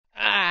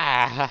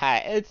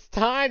Alright, it's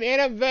time,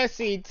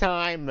 anniversary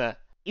time!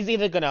 It's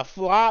either gonna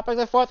flop like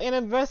the 4th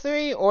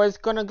anniversary, or it's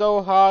gonna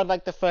go hard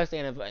like the 1st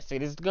anniversary.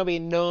 There's gonna be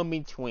no in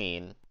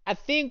between. I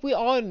think we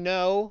all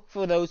know,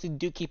 for those who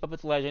do keep up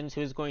with Legends, who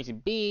it's going to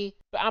be,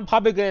 but I'm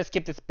probably gonna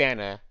skip this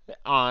banner,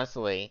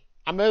 honestly.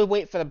 I'm gonna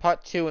wait for the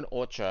part 2 and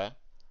Ultra,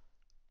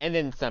 and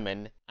then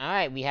summon.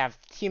 Alright, we have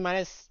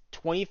T-minus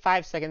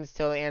 25 seconds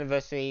till the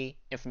anniversary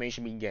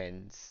information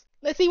begins.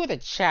 Let's see what the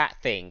chat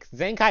thinks.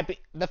 Zenkai,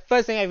 the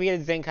first thing I read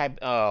is Zenkai,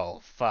 oh,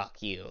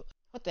 fuck you.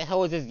 What the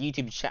hell is this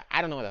YouTube chat? I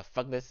don't know what the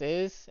fuck this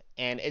is,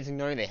 and it's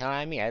ignoring the hell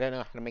out of me. I don't know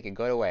how to make it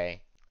go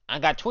away. I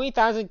got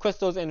 20,000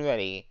 crystals in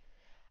ready.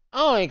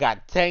 I only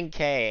got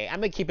 10k.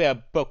 I'm gonna keep it a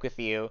book with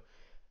you.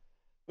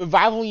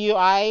 Revival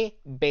UI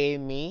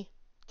baited me.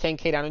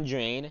 10k down the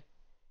drain.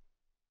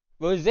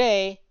 Rose,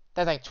 that's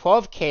like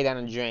 12k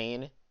down the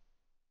drain.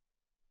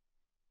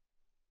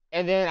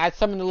 And then I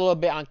summoned a little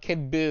bit on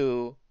Kid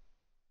Buu.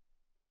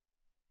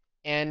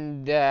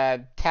 And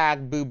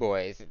tag Boo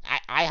Boys.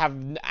 I have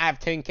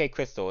 10k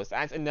crystals.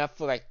 That's enough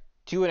for like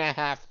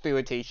 2.5, 3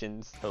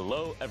 rotations.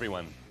 Hello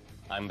everyone.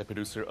 I'm the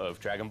producer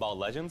of Dragon Ball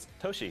Legends,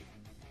 Toshi.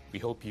 We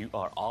hope you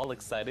are all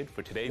excited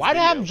for today's Why do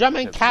video. I have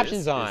German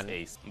captions on?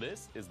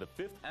 This is the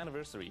 5th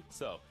anniversary,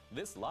 so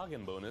this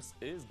login bonus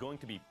is going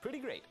to be pretty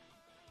great.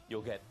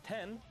 You'll get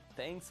 10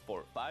 thanks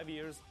for 5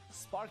 years,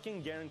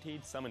 sparking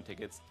guaranteed summon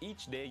tickets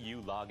each day you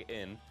log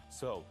in,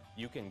 so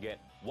you can get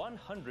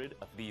 100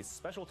 of these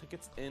special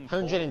tickets in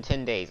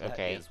 110 days,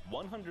 okay. That is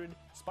 100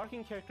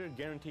 sparking character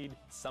guaranteed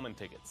summon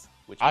tickets,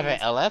 which Are means,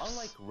 they LFs?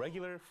 unlike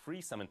regular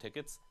free summon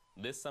tickets,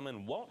 this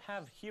summon won't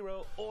have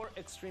hero or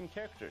extreme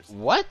characters.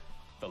 What?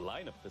 The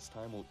lineup this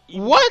time will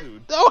even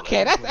include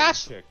Okay, that's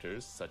actually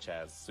characters such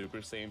as Super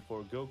Saiyan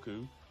 4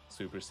 Goku,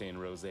 Super Saiyan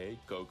Rose,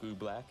 Goku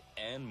Black,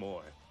 and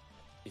more.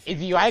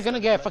 Is UI gonna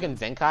get a fucking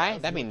Zenkai?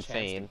 That'd be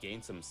insane.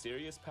 Gain some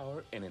serious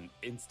power in an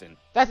instant.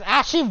 That's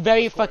actually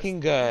very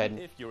fucking good.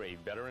 If you're a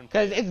veteran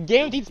Because it's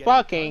guaranteed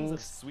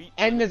sparkings,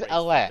 and there's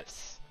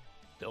LFs.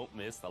 Don't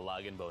miss the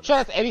login bonus. Sure,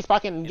 that's every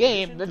sparking in the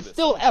game, but it's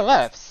still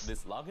LFs.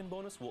 This login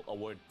bonus will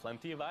award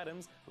plenty of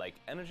items like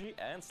energy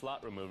and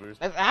slot removers.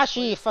 That's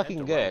actually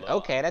fucking good.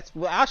 Okay, that's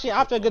actually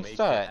off to a good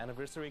start.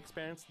 Anniversary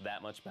experience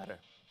that much better.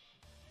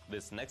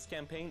 This next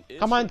campaign is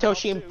Come on,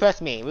 Toshi, impress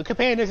me. We're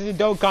comparing this to the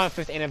Dokkan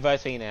 5th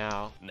anniversary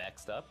now.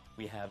 Next up,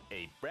 we have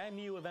a brand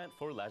new event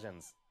for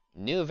Legends.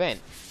 New event.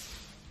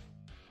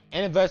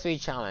 Anniversary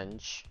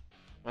challenge.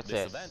 What's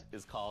this? This event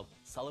is called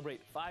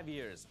Celebrate 5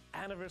 Years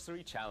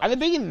Anniversary Challenge. Are they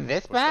bringing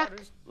this For back?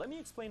 starters, let me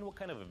explain what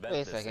kind of event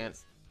Wait a this second.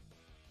 is.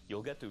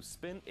 You'll get to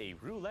spin a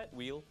roulette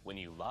wheel when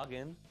you log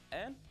in,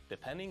 and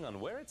depending on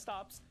where it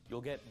stops,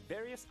 you'll get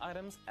various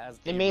items as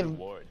a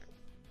reward.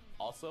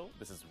 Also,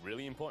 this is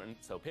really important,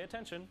 so pay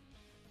attention.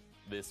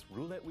 This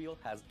roulette wheel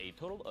has a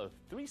total of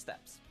 3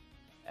 steps.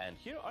 And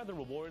here are the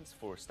rewards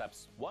for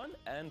steps 1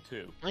 and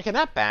 2. Okay,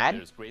 not bad.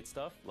 There's great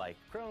stuff like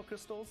Chrono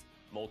Crystals,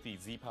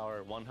 Multi-Z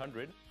Power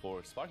 100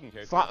 for sparking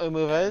characters, Slot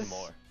removers. and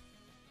more.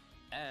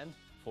 And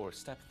for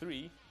step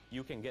 3,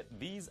 you can get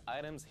these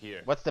items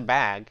here. What's the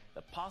bag?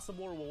 The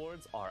possible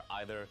rewards are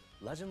either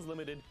Legends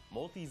Limited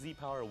Multi-Z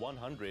Power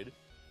 100,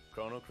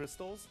 Chrono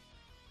Crystals,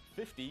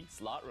 50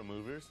 slot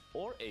removers,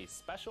 or a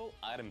special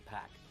item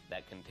pack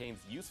that contains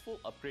useful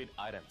upgrade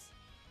items.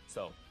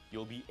 So,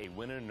 you'll be a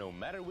winner no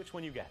matter which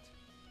one you get.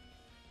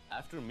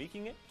 After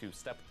making it to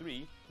step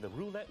 3, the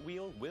roulette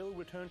wheel will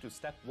return to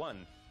step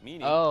 1, meaning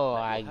that you'll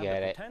have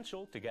the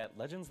potential to get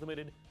Legends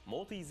Limited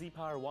Multi-Z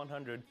Power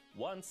 100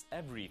 once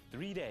every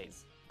 3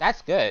 days.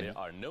 That's good. There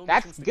are no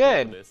That's missions to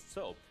good. clear this,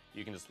 so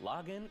you can just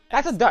log in.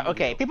 That's a duck.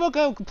 Okay, people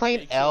go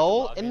complain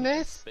L in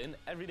this. Spin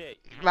every day.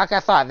 Like I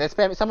thought,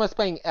 someone's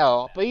playing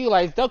L, but you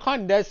realize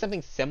Dokkan does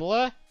something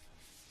similar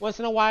once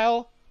in a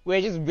while, where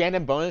it's just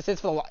random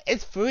bonuses for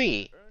it's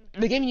free.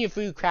 They're giving you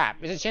free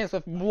crap. There's a chance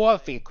for more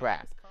free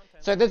crap.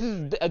 So this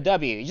is a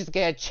W. You just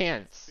get a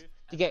chance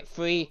to get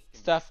free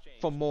stuff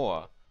for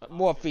more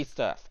free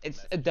stuff.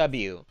 It's a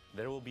W.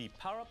 There will be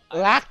power-up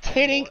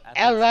Lactating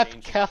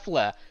LF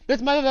Kefla.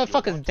 This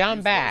motherfucker's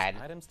down bad.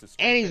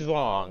 And he's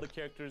wrong.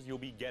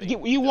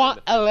 You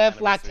want LF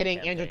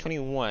lactating Android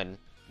 21.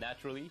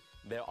 Naturally,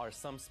 there are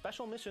some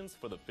special missions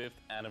for the 5th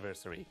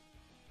anniversary.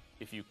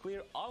 If you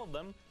clear all of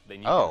them,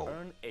 then you can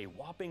earn a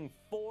whopping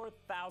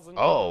 4,000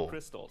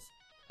 crystals.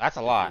 That's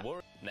a lot.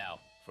 Now,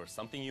 for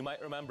something you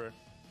might remember.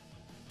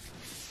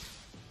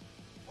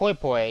 Hoi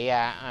Poi,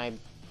 yeah,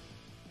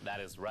 That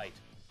is right.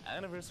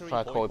 Anniversary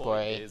Fuck Hoi Hoi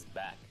Poi. is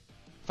back.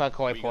 Fuck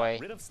Hoi We Poi.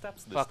 got rid of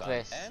steps this Fuck time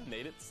this. and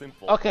made it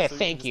simple. Okay, so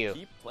thank you. you.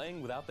 Can just keep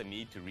playing without the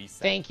need to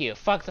reset. Thank you.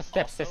 Fuck the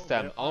step Also,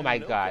 system. there Oh are my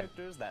no god.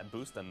 characters that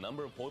boost the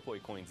number of Hoi Poi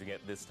coins you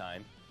get this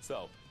time,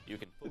 so you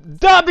can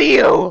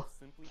W!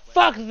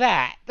 Fuck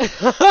that! Here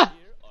are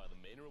the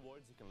main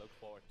rewards you can look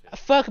forward to.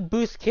 Fuck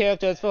boost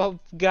characters for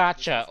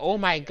gacha. Oh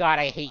my god,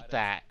 I hate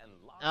that.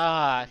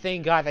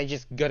 Thank god they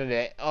just gutted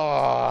it.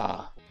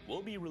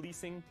 We'll be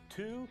releasing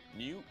 2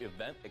 new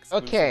event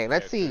exclusive Okay,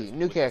 let's see. characters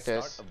New with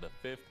characters. The start of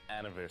the 5th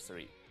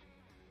anniversary.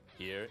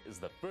 Here is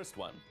the first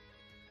one.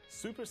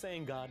 Super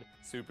Saiyan God,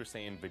 Super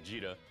Saiyan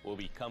Vegeta will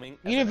be coming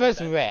as Universe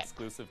an Rep.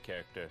 exclusive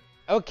character.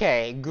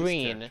 Okay, This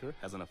green. character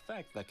has an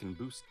effect that can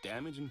boost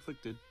damage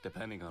inflicted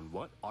depending on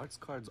what arts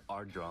cards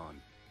are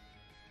drawn.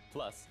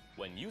 Plus,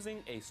 when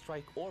using a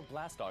strike or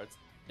blast arts,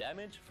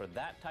 damage for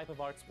that type of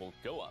arts will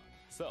go up.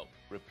 So,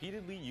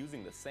 repeatedly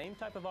using the same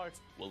type of arts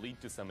will lead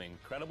to some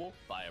incredible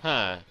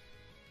firepower. Huh.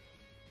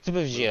 Super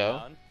Moving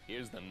Vegeta. on,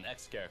 here's the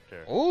next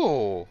character.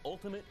 Ooh.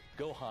 Ultimate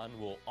Gohan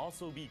will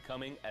also be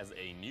coming as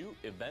a new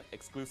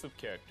event-exclusive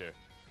character.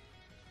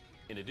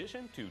 In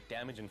addition to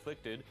damage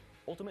inflicted,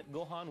 Ultimate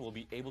Gohan will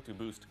be able to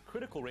boost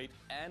critical rate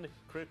and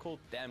critical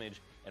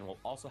damage, and will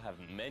also have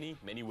many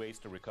ways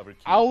to recover ki.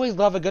 I always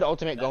love a good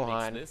Ultimate That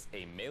Gohan. makes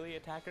this a melee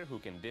attacker who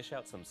can dish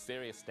out some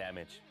serious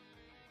damage.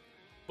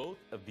 Both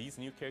of these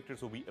new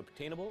characters will be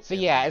obtainable. So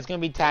in yeah, the it's gonna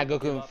be Tag Goku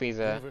and Give Up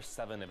Frieza. Universe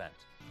 7 event.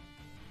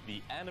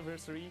 The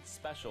Anniversary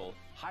Special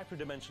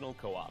Hyperdimensional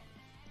Co-op.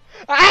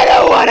 I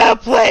don't wanna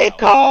play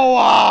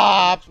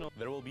co-op!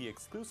 There will be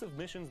exclusive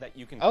missions that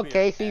you can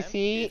Okay, clear,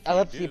 CC,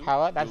 and if you LFC do,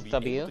 power, that's you'll be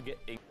W. able to get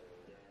a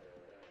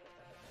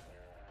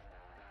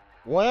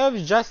Warrior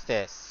of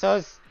Justice.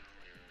 So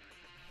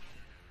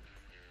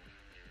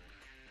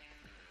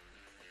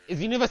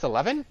is Universe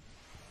 11?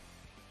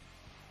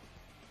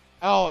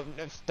 Oh,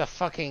 it's the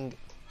fucking...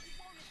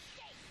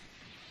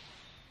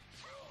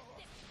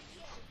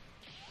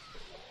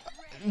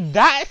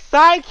 That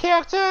side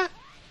character?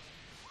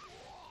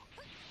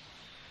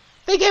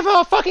 They gave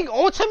her a fucking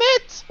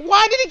ultimate?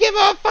 Why did he give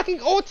her a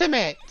fucking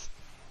ultimate?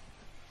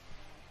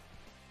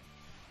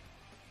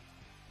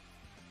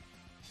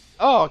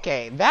 Oh,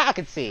 okay. That I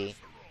could see.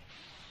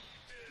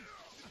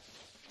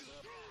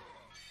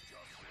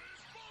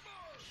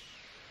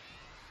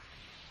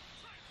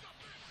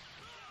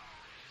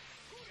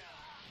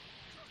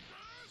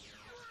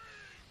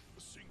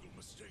 A single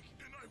mistake,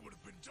 and I would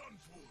have been done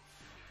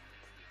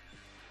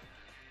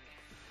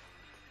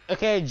for.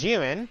 Okay,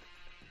 Jiren.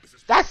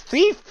 That's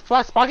 3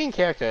 plus sparking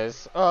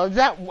characters. Oh, is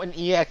that an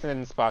EX and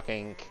then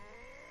sparking?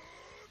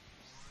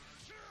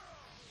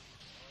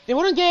 They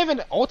wouldn't give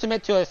an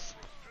ultimate to us.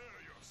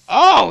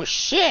 Oh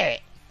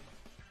shit!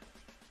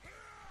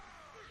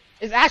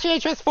 It's actually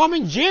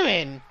transforming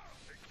Jiren.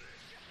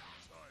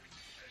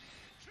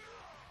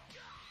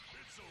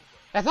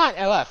 That's not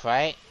LF,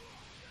 right?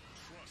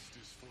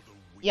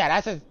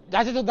 Yeah, that's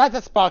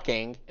a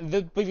sparking.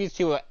 The previous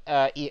two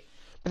but they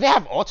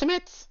have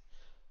ultimates?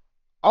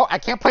 Oh, I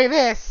can't play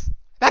this.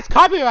 That's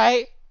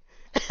copyright.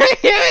 Here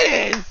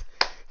it is.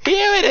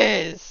 Here it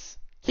is.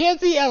 Here's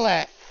the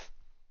LF.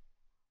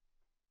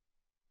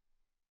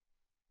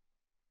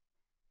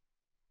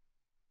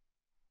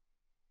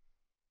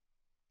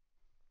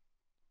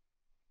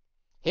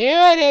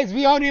 Here it is.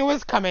 We all knew it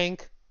was coming.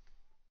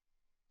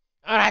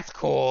 Oh, that's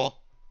cool.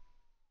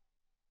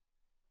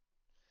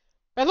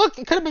 But look,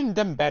 it could have been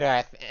done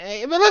better.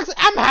 It looks.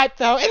 I'm hyped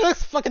though. It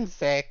looks fucking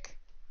sick.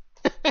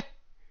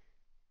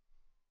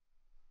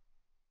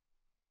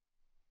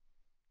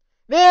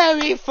 There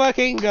we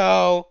fucking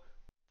go.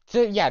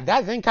 So yeah,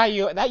 that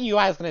Zenkai that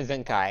UI is gonna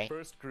Zenkai.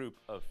 First group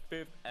of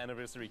 5th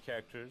anniversary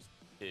characters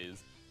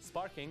is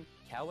Sparking,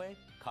 Kawe,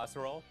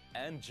 Kasserole,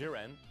 and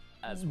Jiren.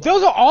 As well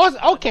Those are all as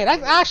okay.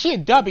 That's actually a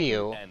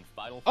W. and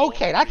Final Form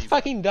Okay, that's Frieza.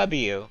 fucking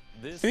W.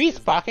 This 3 is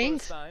the sparkings.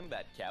 first time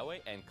that Kawe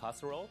and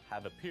Kasserole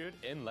have appeared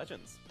in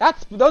Legends.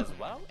 That's those. As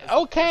well as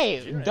Okay,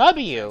 the first Jiren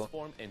W.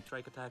 transformed in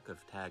Strike attack of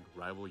Tag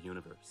Rival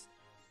Universe.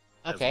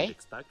 Okay. As you'd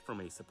expect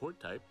from a support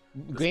type,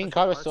 the Green special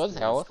card arts restores will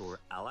health. restore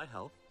ally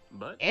health,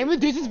 but And it will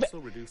reduces also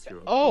reduce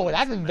your Oh, opponent's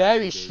that's vanishing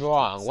very gauge to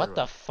strong. What the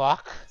 0,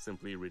 fuck?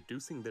 simply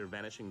reducing their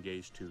vanishing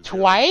gauge to 0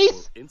 Twice?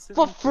 will For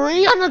instantly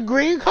free put on a you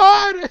green out,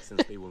 card?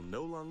 since they will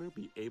no longer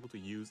be able to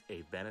use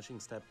a vanishing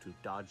step to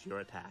dodge your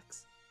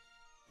attacks.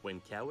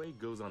 When Kawe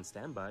goes on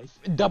standby,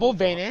 Double you will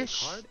draw a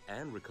vanish. card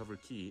and recover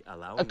key,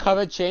 allowing A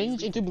color you to change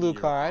easily into blue continue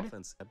your card.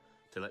 offense step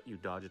to let you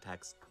dodge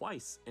attacks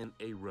twice in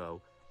a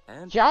row.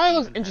 And Kiara even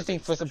looks has interesting a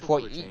for special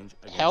support. color change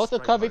against Health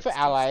strike recovery for cards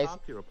to allies.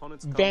 stop your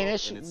opponent's combo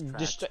Vanish in its tracks,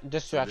 so this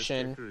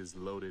destruction. character is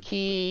loaded with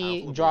Key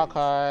powerful draw abilities.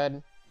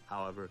 card.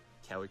 However,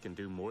 Kawe can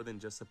do more than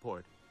just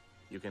support.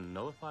 You can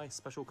nullify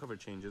special cover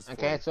changes for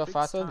Okay, a so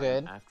far fixed so time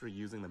good. after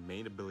using the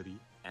main ability,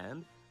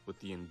 and with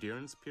the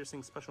endurance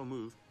piercing special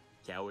move,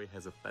 Kawe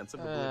has offensive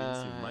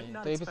abilities you might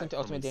not 30% expect to from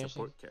ultimate a damage.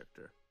 support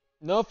character.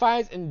 No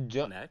fires and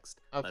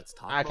Next, okay. let's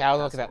talk Okay, about I'll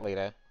look at that Casserole.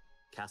 later.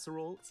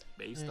 Casserole is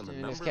based on the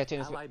This number of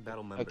cartoon is allied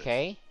battle members.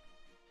 okay.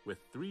 With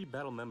 3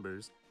 battle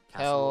members,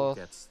 Casserole Health,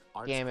 gets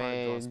arts card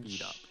draw speed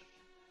damage. up.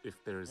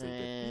 If there is a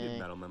defeated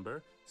battle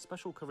member,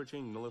 special cover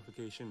chain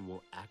nullification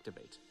will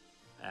activate.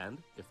 And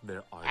if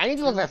there are I need to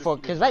two look at that for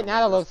defeated because right battle now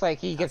it members, looks like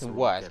he gets Casserole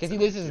worse because he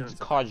an loses endurance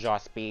card effect. draw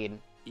speed.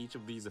 Each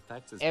of these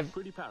effects is If-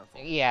 pretty powerful.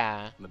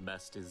 Yeah. The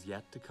best is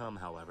yet to come,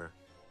 however.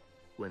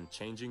 When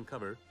changing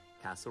cover,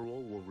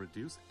 Casserole will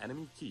reduce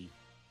enemy key,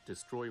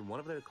 destroy one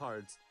of their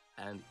cards,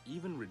 and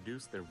even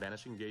reduce their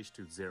vanishing gauge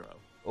to 0.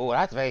 Oh,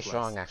 that's very Plus,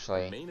 strong the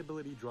actually. main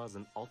ability draws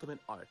an ultimate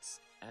arts,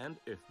 and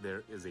if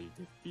there is a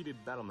defeated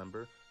battle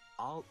member,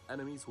 all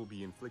enemies will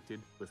be inflicted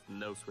with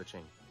no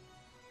switching.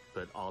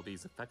 Put all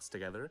these effects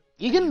together,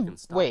 You and can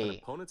stop an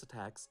wait. opponent's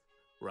attacks,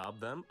 rob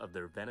them of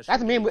their vanishing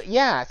That's main. gauge,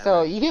 Yeah, and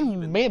so then you can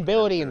even main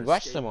ability prevent and their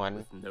rush escape someone.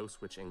 with no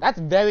switching, That's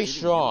very giving you the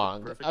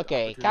strong. perfect Okay,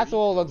 opportunity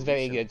Castle to looks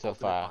very unleash an good so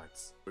alternate far.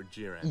 arts for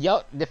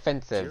Jiren.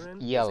 Defensive, Jiren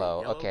is a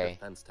yellow. Okay.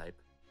 defense type.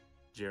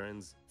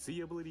 Jiren's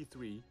Z ability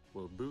 3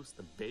 will boost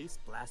the base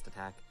blast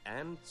attack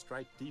and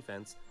strike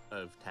defense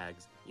of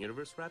tags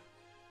Universe Rep,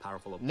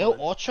 Powerful Opponent, No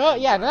Ultra?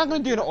 and Yeah, they're not Rival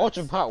gonna do an Units.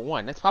 Ultra Part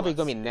 1. That's probably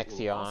Plus, gonna be it next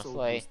will year, also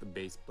honestly. boost the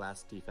base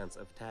blast defense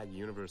of tag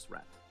Universe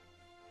Rep.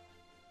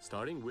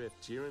 Starting with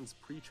Jiren's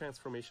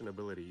pre-transformation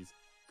abilities,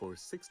 for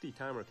 60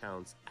 timer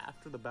counts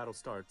after the battle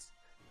starts,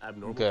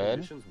 abnormal Good.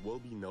 conditions will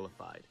be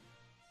nullified.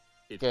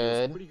 It Good.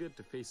 feels pretty good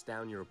to face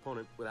down your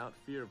opponent without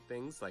fear of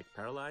things like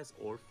paralyze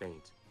or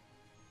faint.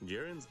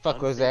 Jiren's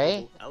Fuck Rose.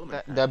 unfavorable element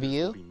factors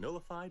W. will be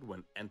nullified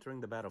when entering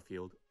the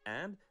battlefield,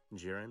 and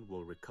Jiren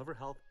will recover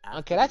health after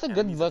Okay, that's the a good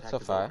enemy's look attack so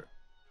is far. over.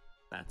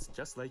 That's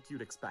just like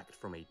you'd expect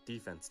from a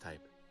defense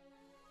type.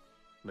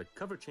 The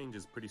cover change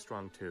is pretty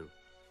strong too.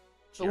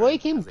 The way you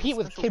Jiren can has a compete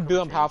with special Kid cover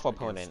Buu and change powerful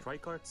against opponent.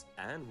 Strike arts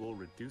and will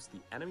reduce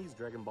the enemy's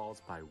Dragon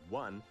Balls by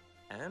 1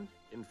 and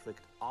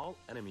inflict all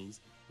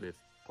enemies with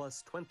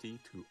plus 20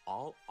 to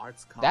all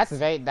arts costs. That's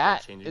very while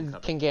changing cover.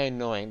 can get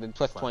annoying. The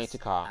plus Plus, 22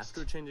 cost.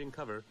 After changing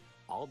cover,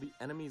 all the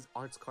enemy's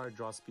arts card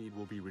draw speed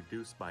will be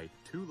reduced by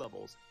 2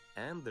 levels,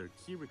 and their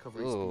key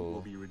recovery speed Ooh.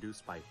 will be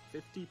reduced by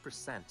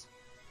 50%.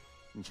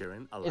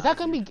 Jiren allows Is that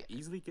gonna you be to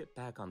easily get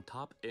back on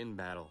top in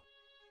battle.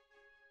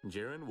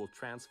 Jiren will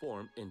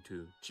transform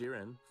into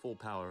Jiren Full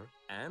Power,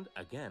 and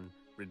again,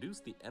 reduce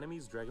the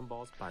enemy's Dragon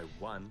Balls by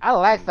 1. I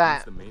like and that.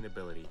 use the main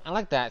ability. I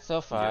like that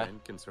so far.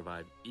 Jiren can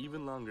survive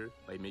even longer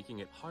by making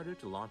it harder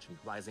to launch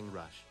a Rising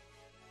Rush.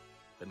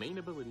 The main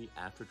ability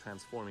after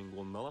transforming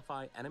will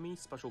nullify enemy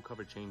special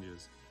cover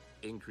changes,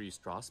 increase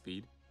draw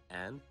speed,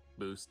 and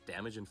boost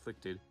damage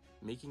inflicted,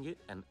 making it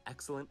an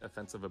excellent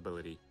offensive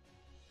ability.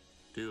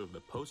 2 of the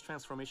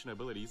post-transformation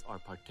abilities are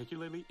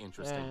particularly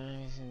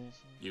interesting.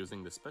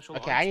 Using the special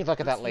Okay, arts I need to look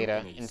at that puts you later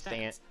in a in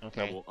stance Stan.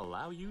 Okay. that will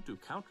allow you to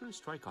counter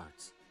strike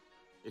arts.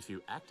 If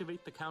you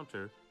activate the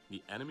counter, the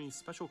enemy's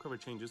special cover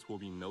changes will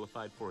be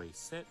nullified for a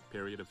set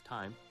period of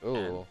time, and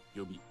Ooh.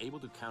 you'll be able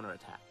to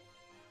counterattack.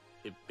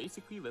 It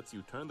basically lets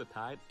you turn the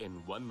tide in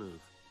one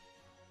move.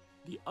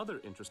 The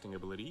other interesting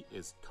ability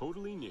is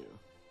totally new.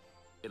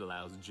 It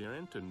allows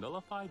Jiren to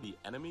nullify the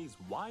enemy's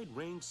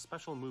wide-range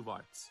special move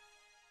arts.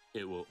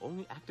 It will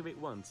only activate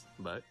once,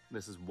 but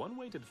this is one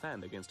way to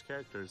defend against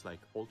characters like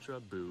Ultra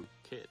Buu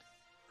Kid,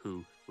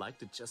 who like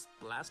to just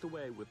blast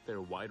away with their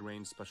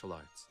wide-range special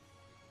arts.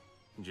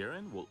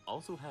 Jiren will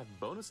also have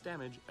bonus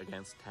damage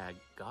against tag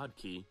God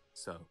Key,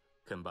 so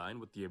combined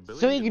with the ability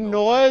So to he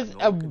nullify ignores.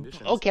 abnormal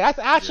conditions, Okay, that's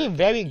actually Jiren can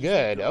very easily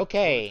good. go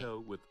Okay.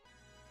 toe-to-toe with...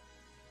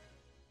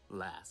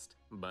 Last,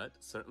 but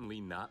certainly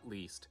not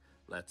least,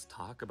 let's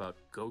talk about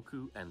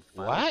Goku and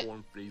Final What?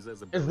 Form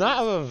Frieza's abilities. It's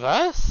not a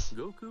reverse?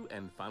 Goku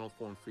and Final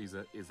Form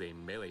Frieza is a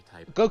melee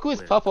type. Goku is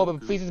where purple, but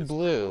Goku Frieza's is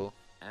blue. purple,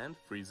 and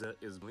Frieza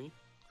is blue.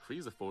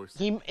 Frieza Force.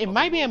 It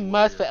might be a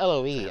must for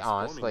LOE, Transforming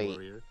honestly.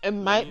 Warrior, It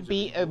might Lineage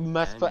be of a Evil,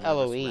 must and for Universe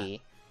LOE. Rap.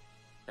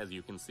 As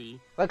you can see,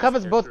 That this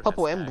covers both character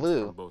purple has and tags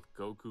blue. from both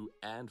Goku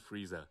and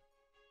Frieza.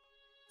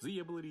 Z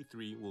ability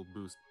 3 will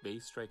boost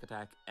base strike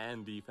attack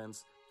and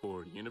defense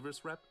for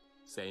Universe Rep,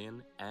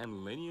 Saiyan,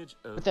 and Lineage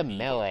of It's a Evil.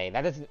 melee.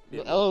 That is. It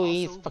will LOE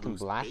is also fucking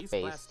boost blast base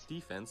based. blast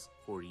defense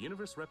for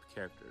Universe Rep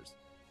characters.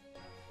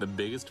 The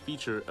biggest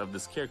feature of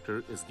this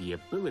character is the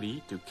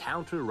ability to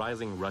counter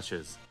Rising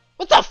Rushes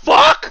What the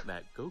fuck?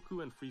 that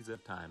Goku and Frieza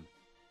have time.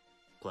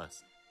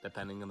 Plus,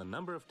 depending on the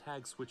number of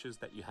tag switches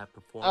that you have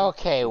performed,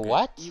 Okay, you'll get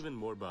what? even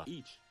more buff,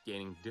 each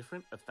gaining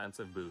different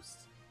offensive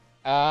boosts.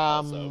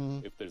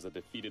 Also, if there's a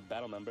defeated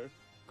battle member,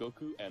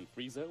 Goku and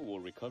Frieza will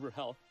recover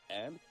health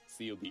and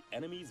seal the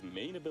enemy's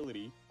main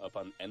ability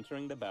upon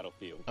entering the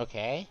battlefield.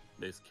 Okay.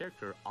 This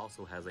character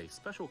also has a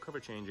special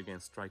cover change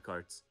against strike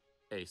arts,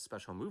 a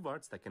special move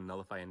arts that can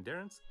nullify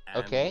endurance,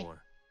 and Okay.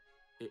 more.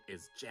 It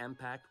is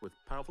jam-packed with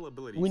powerful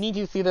abilities. We need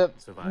to see the.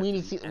 Survive We to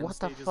need to the see. end What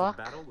the stages fuck?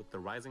 of battle with the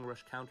Rising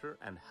Rush counter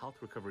and health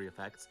recovery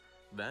effects,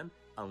 then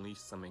unleash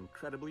some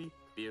incredibly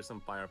fearsome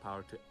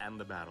firepower to end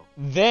the battle.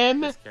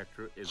 Them. This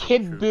character is a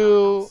Kid true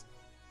Buu. powerhouse.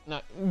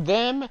 No,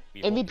 them. We hope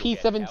you'll MVP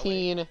get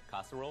 17. Kawe,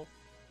 Casserole,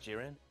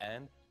 Jiren,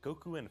 and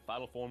Goku and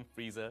Final Form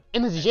Frieza.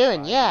 And it's and Jiren,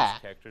 try yeah.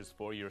 these characters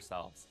for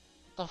yourselves.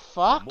 The For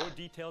fuck? more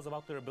details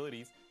about their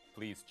abilities,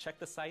 please check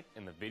the site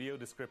in the video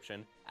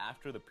description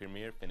after the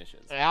premiere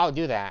finishes. I'll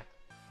do that.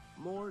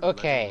 More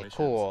Okay, legend missions,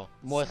 cool.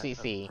 More set of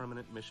CC.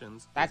 permanent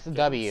missions That's with the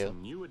W. getting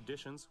some new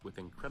additions with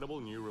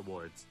incredible new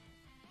rewards.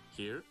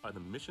 Here are the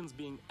missions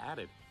being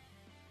added.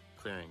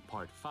 Clearing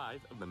Part 5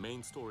 of the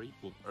main story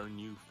will earn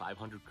you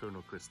 500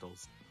 Chrono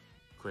Crystals.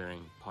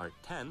 Clearing Part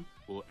 10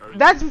 will earn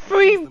That's you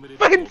free Legends Limited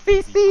fucking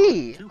Multi-Z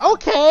CC. Power 200,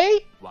 Okay.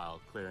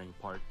 while clearing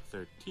Part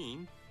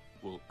 13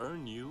 will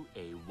earn you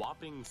a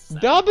whopping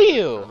 700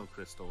 W. Chrono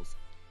Crystals.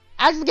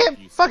 I just get If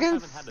you still fucking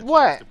haven't had the chance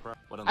what? to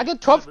what on I the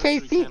get 12 anniversary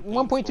KC, campaigns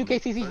 1.2 will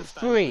make KCC for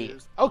first-time free.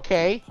 players up to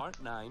Okay.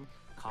 Part 9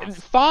 It's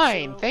cost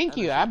fine. 0 Thank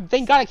you. energy.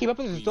 Thank God I keep up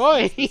with the Please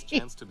story. use this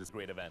chance to This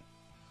great event.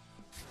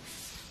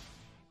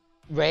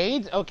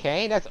 Raids?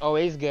 Okay, that's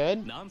always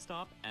good.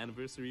 Non-stop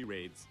anniversary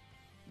raids.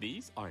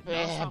 These are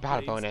Eh, non-stop battle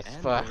raids, bonus,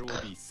 and fuck. there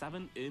will be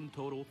 7 in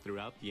total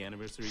throughout the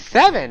anniversary.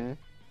 7?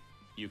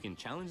 You can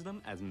challenge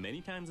them as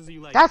many times as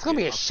you like. That's gonna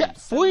to be a get up shit. to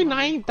 700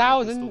 chrono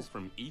 49,000. crystals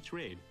from each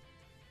raid.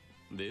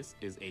 This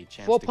is a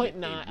chance 4.9.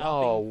 to get a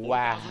Oh, whopping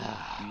wow.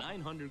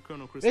 4,900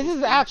 chrono crystals. This is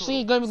in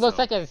actually total. going to look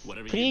So, like a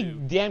whatever you pretty do,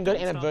 damn good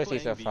don't stop anniversary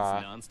playing so these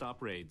far.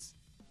 non-stop raids.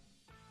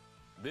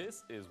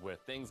 This is where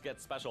things get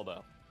special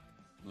though.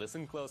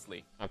 Listen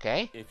closely.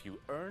 Okay. If you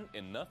earn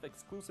enough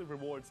exclusive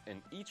rewards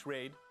in each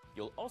raid,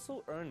 you'll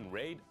also earn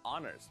raid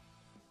honors.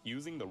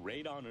 Using the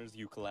raid honors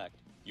you collect,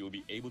 you will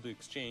be able to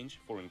exchange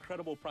for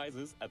incredible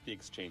prizes at the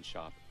exchange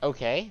shop.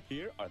 Okay.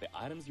 Here are the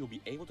items you'll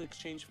be able to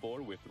exchange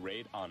for with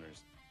raid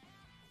honors.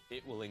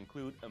 It will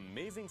include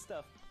amazing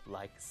stuff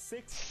like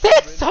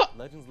 600 600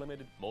 Legends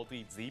Limited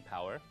Multi-Z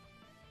Power,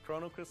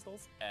 Chrono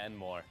Crystals, and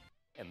more.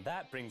 And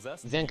that brings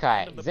us to the end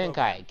Zenkai, of the Zenkai,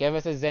 program. give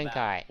us a That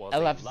Zenkai. was a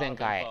LF lot of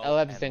Zenkai, info,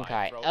 LF and my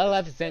Zenkai, throat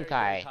LF is very, very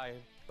Zenkai.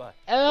 tired, but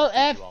we'll LF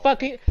thank you all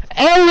fucking for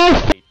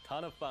LF! a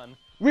ton of fun.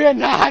 We are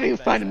not having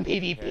Events fun in that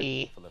we prepared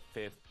PvP. for the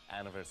 5th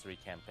anniversary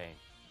campaign.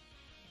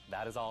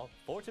 That is all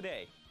for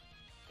today.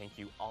 Thank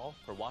you all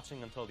for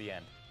watching until the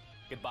end.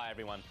 Goodbye,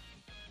 everyone.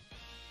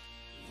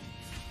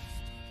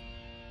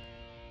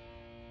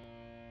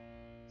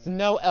 So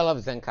no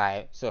LF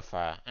Zenkai so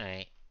far,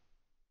 alright.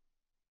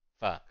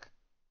 Fuck.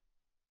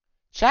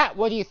 Chat,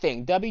 what do you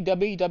think?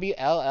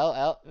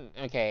 WWWLLL?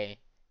 Okay.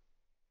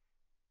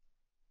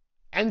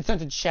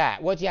 Uncensored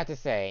chat, what do you have to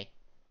say?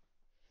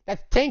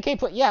 That's 10k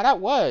per. Yeah, that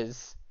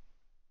was.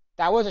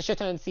 That was a shit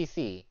ton in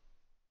CC.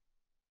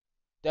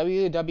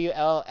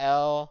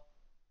 WWLL.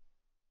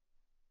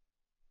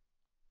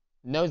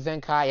 No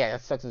Zenkai. Yeah,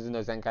 that sucks. There's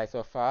no Zenkai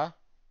so far.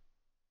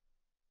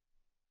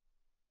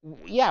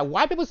 Yeah,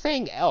 why are people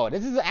saying L?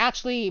 This is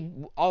actually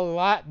a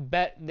lot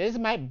better. This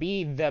might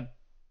be the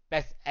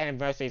best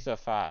anniversary so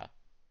far.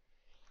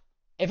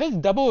 If it's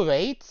double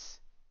rates,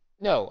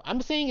 no,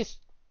 I'm saying it's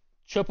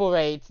triple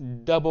rates,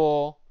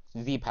 double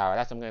Z power.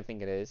 That's what I'm gonna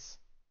think it is.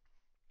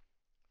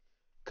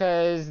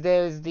 Cause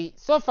there's the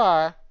so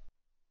far,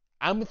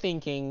 I'm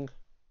thinking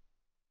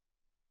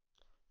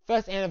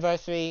first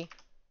anniversary,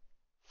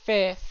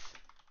 5th,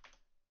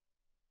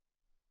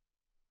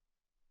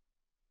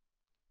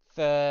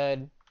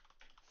 3rd,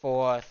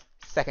 4th,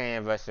 2nd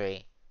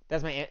anniversary.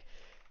 That's my.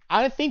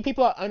 I think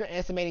people are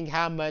underestimating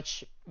how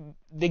much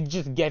they're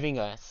just giving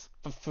us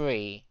for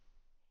free,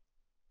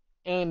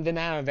 and the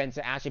amount of events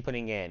they're actually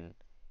putting in.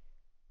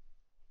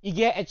 You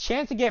get a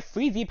chance to get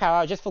free Z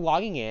power just for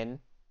logging in.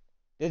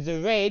 There's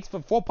the raids for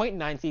 4.9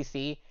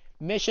 CC,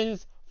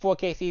 missions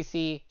 4K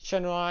CC,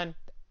 Shenron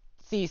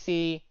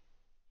CC,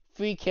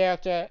 free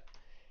character,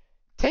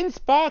 10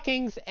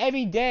 sparkings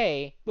every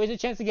day. There's a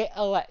chance to get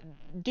a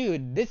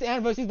dude. This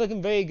anniversary is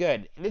looking very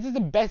good. This is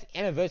the best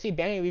anniversary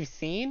banner we've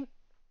seen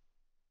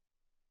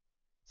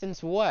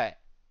since what?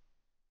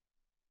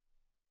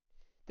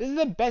 This is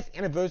the best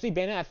anniversary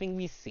banner I think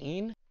we've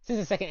seen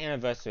since the 2nd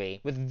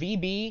anniversary with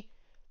VB,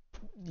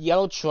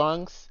 Yellow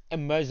Trunks,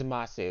 and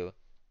Merzumasu.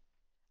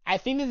 I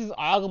think this is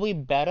arguably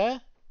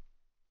better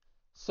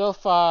so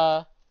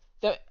far.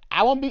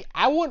 I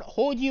won't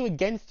hold you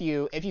against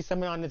you if you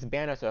summon on this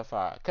banner so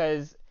far,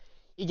 cause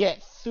you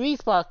get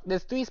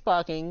there's 3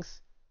 sparkings,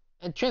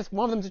 and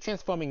one of them's a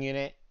transforming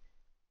unit,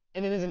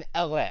 and then there's an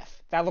LF.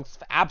 That looks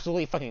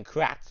absolutely fucking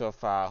cracked so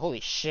far. Holy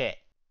shit.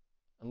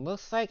 It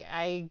looks like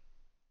I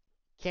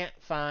can't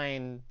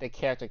find the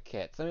character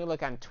kits. Let me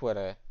look on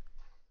Twitter.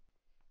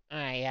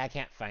 Alright, yeah, I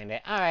can't find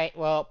it. Alright,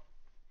 well,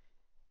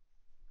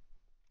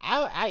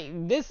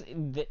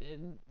 the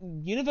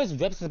Universe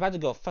Rips is about to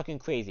go fucking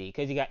crazy,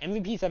 because you got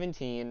MVP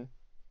 17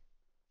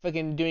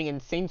 fucking doing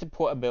insane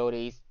support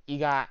abilities. You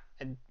got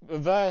a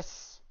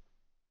reverse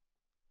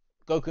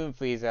Goku and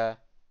Frieza,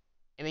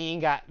 and then you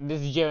got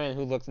this Jiren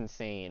who looks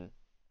insane.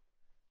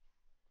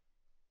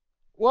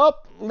 Well,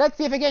 let's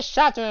see if I get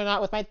shots or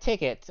not with my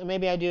tickets, or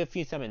maybe I do a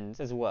few summons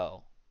as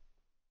well.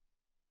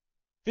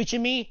 Future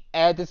me,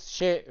 add this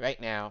shit right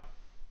now.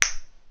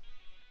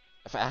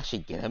 If I actually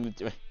get him to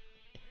do it.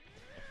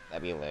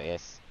 That'd be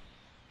hilarious.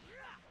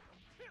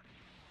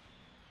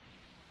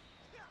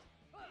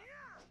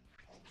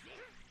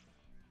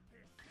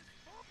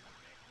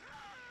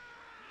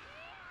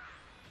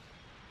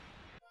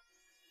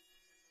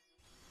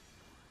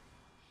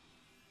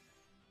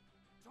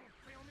 Don't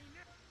fail me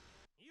now.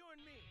 You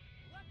and me,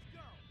 let's go.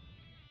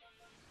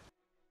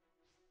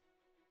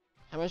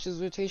 How much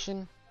is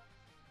rotation?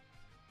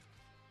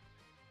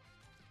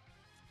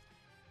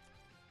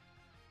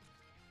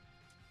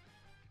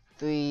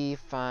 Three,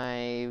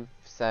 5,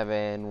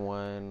 7,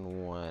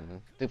 1,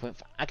 1.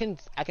 3.5.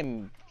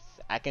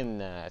 I can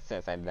set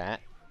aside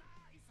that.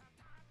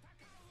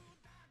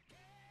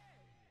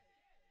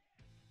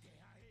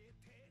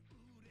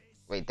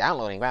 Wait,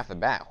 downloading right off the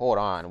bat. Hold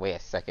on. Wait a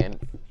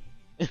second.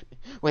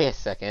 Wait a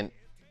second.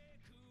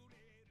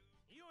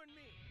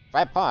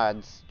 5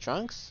 pods.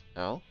 Trunks?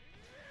 No.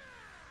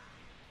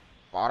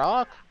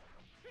 Bardock?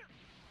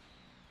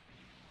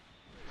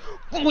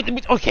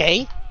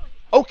 Okay.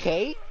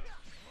 Okay.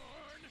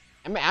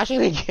 I'm actually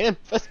gonna get him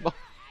first ball.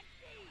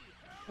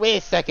 Wait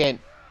a second.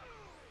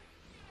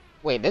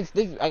 Wait,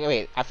 okay,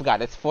 wait, I forgot.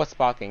 There's 4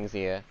 sparkings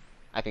here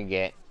I can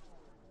get.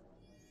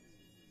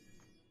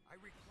 I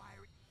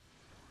require it.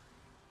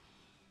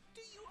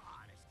 Do you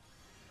honest?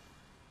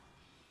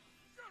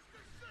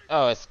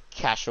 Oh, it's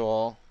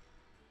casual.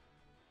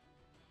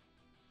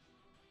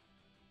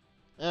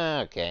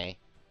 Okay.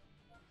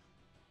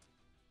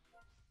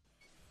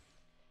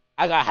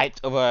 I got hyped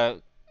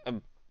over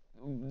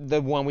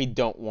the one we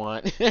don't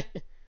want. Guess I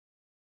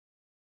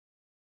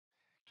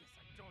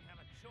don't have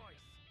a choice.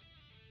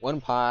 1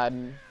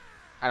 pod.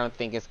 I don't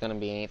think it's gonna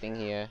be anything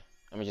here.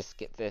 Let me just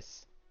skip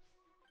this.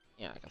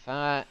 Yeah, like I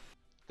thought.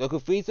 Goku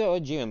Frieza or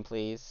Jiren,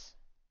 please.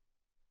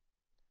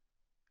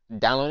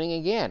 Downloading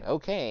again.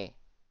 Okay.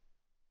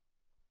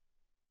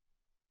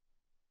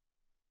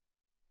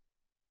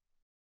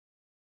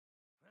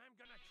 I'm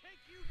gonna take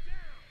you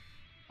down.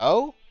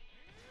 Oh?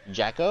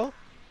 Jacko?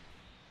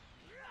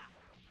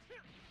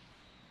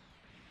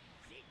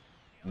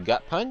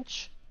 Gut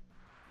punch?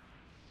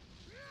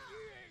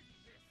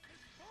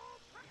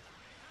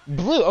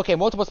 Blue! Okay,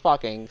 multiple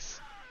sparkings.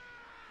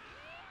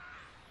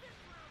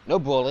 No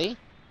bully.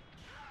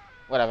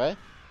 Whatever.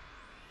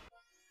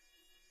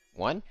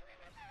 1,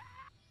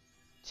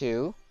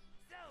 2,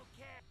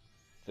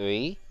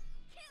 3,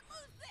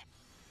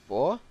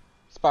 4.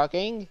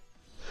 Sparking.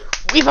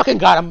 We fucking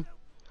got him!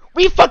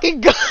 We fucking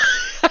got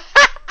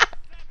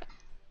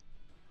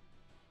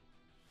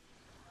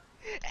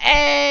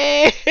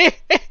Hey!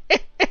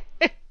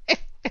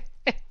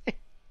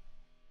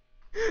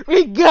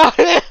 We got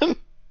him!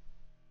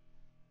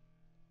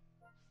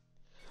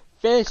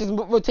 Finish his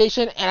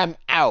rotation and I'm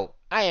out.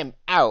 I am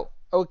out.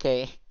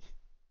 Okay.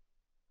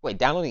 Wait,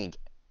 downloading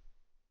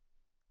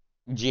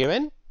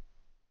Jiren?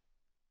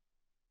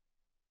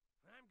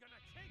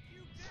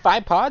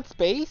 5 pod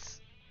space?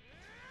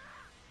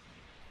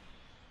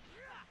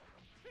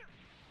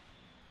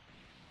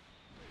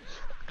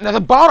 Another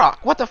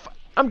Bardock! What the f-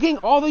 I'm getting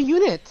all the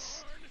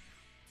units!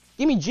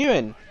 Give me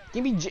Jiren!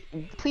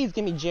 Please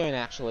give me Jiren,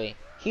 actually.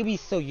 He'll be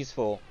so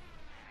useful.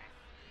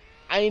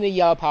 I need a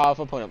yellow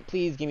powerful opponent.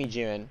 Please give me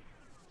Jiren.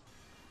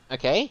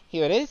 Okay,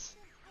 here it is.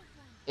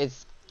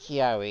 It's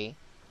Kiari.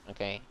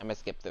 Okay, I'm gonna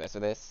skip the rest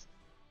of this.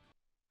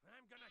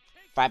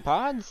 5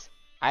 pods?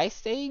 Ice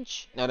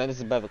stage? No, this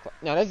is above the clock.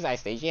 No, this is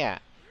ice stage, yeah.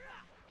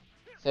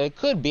 So it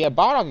could be a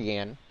Bardock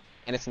again.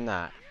 And it's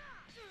not.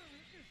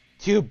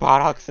 2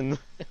 Bardocks in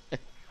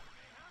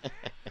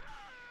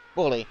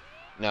Bully.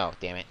 No,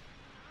 damn it.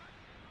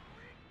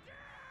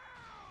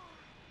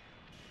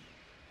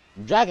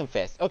 Dragon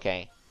Fist,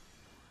 okay.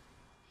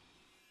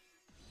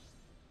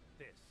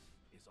 This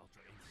is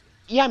Ultra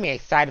Instinct. Yeah, I'm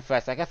excited for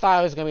a sec. I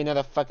thought it was gonna be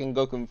another fucking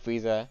Goku and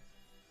Frieza.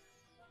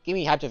 Give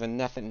me Hyped for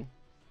nothing.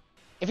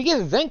 If he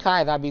gets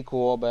Zenkai, that'd be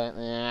cool, but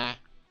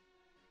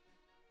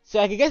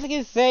So I guess I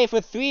can say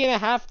for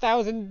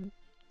 3,500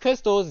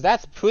 crystals,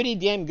 that's pretty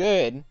damn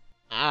good.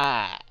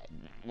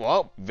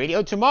 Well,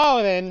 video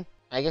tomorrow then.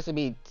 I guess it'd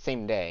be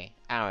same day.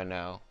 I don't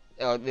know.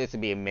 Oh, this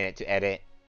would be a minute to edit.